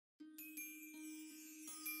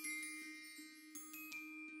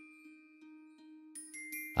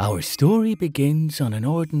Our story begins on an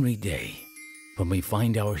ordinary day when we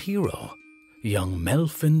find our hero, young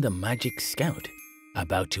Melfyn the Magic Scout,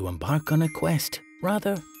 about to embark on a quest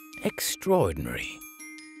rather extraordinary.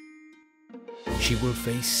 She will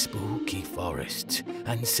face spooky forests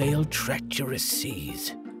and sail treacherous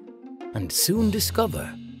seas, and soon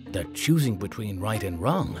discover that choosing between right and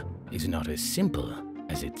wrong is not as simple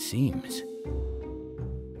as it seems.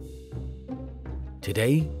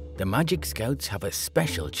 Today, the Magic Scouts have a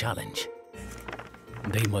special challenge.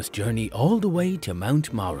 They must journey all the way to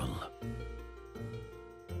Mount Moral.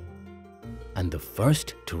 And the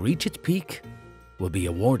first to reach its peak will be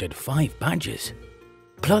awarded 5 badges,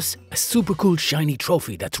 plus a super cool shiny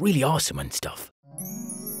trophy that's really awesome and stuff.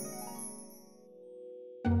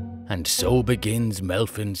 And so begins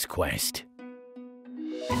Melfyn's quest.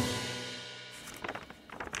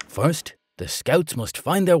 First, the Scouts must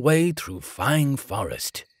find their way through Fang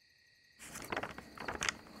Forest.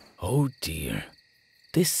 Oh dear,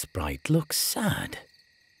 this sprite looks sad.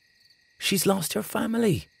 She's lost her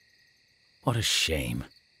family. What a shame.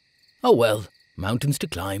 Oh well, mountains to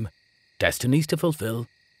climb, destinies to fulfill.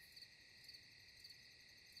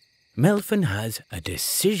 Melfyn has a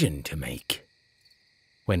decision to make.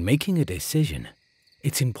 When making a decision,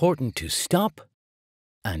 it's important to stop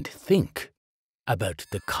and think about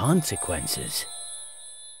the consequences.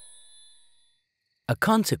 A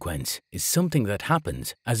consequence is something that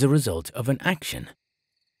happens as a result of an action.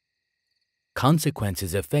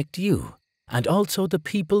 Consequences affect you and also the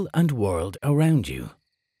people and world around you.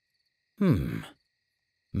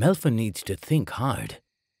 Melfyn needs to think hard.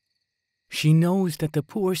 She knows that the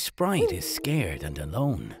poor sprite is scared and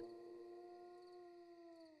alone.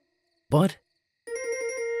 But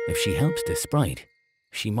if she helps the sprite,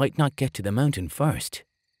 she might not get to the mountain first.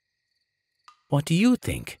 What do you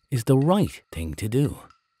think is the right thing to do?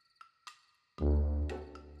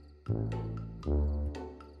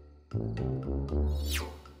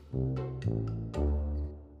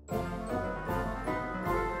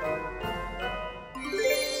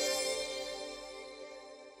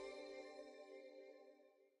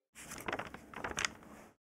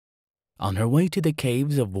 On her way to the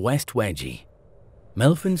caves of West Wedgie,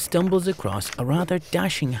 Melfyn stumbles across a rather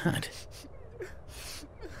dashing hat.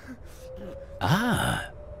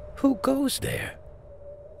 Ah, who goes there?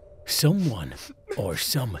 Someone or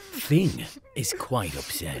something is quite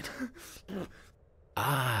upset.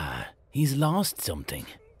 Ah, he's lost something.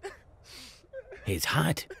 His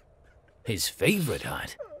hat. His favourite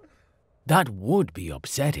hat. That would be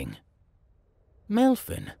upsetting.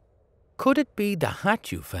 Melfyn, could it be the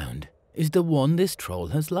hat you found is the one this troll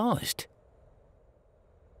has lost?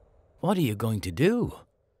 What are you going to do?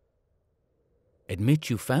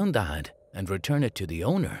 Admit you found the hat and return it to the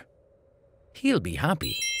owner. He'll be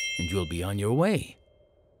happy and you'll be on your way.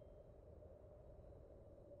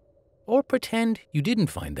 Or pretend you didn't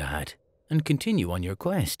find the hat and continue on your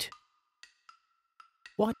quest.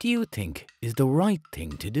 What do you think is the right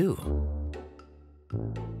thing to do?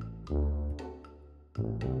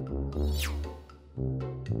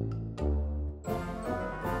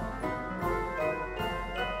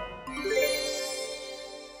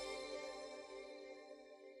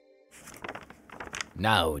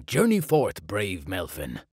 Now journey forth, brave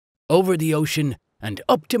Melfyn. Over the ocean and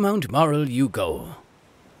up to Mount Moral you go.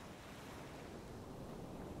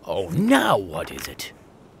 Oh, now what is it?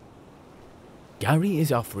 Gary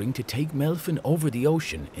is offering to take Melfyn over the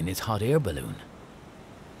ocean in his hot air balloon.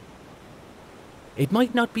 It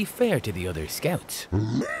might not be fair to the other scouts,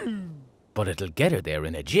 but it'll get her there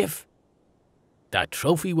in a jiff. That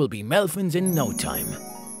trophy will be Melfyn's in no time.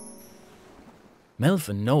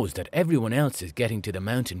 Melfyn knows that everyone else is getting to the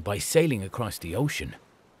mountain by sailing across the ocean.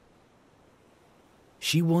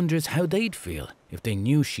 She wonders how they'd feel if they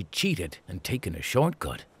knew she'd cheated and taken a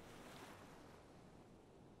shortcut.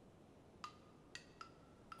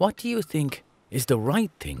 What do you think is the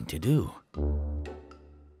right thing to do?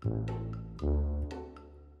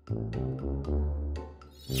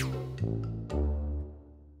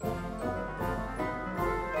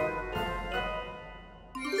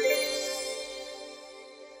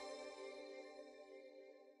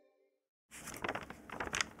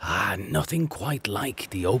 Nothing quite like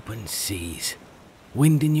the open seas.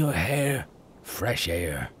 Wind in your hair, fresh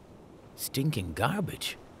air. Stinking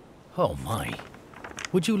garbage. Oh my.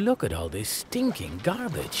 Would you look at all this stinking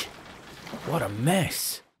garbage? What a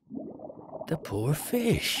mess. The poor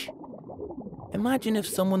fish. Imagine if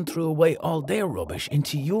someone threw away all their rubbish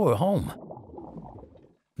into your home.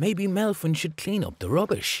 Maybe Melfyn should clean up the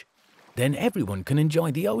rubbish. Then everyone can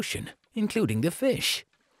enjoy the ocean, including the fish.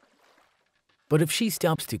 But if she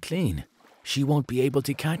stops to clean, she won't be able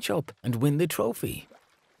to catch up and win the trophy.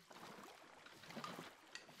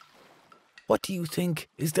 What do you think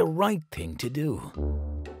is the right thing to do?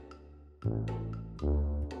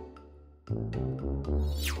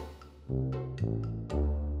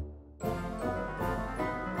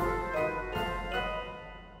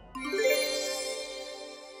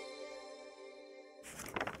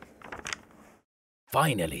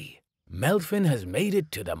 Finally, Melfyn has made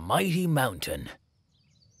it to the mighty mountain.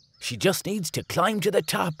 She just needs to climb to the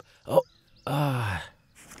top.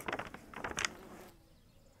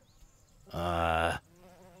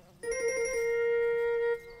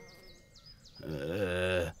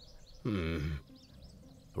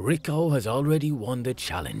 Rico has already won the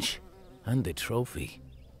challenge and the trophy.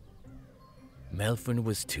 Melfyn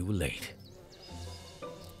was too late.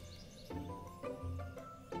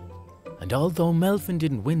 And although Melfyn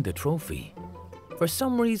didn't win the trophy, for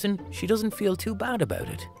some reason she doesn't feel too bad about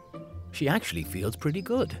it. She actually feels pretty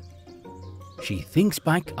good. She thinks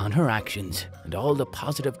back on her actions and all the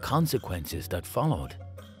positive consequences that followed.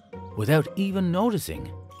 Without even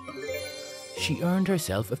noticing, she earned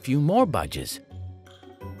herself a few more badges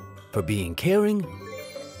for being caring,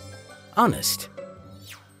 honest,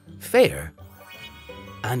 fair,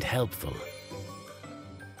 and helpful.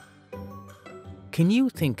 Can you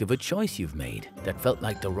think of a choice you've made that felt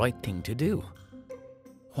like the right thing to do?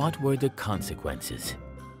 What were the consequences?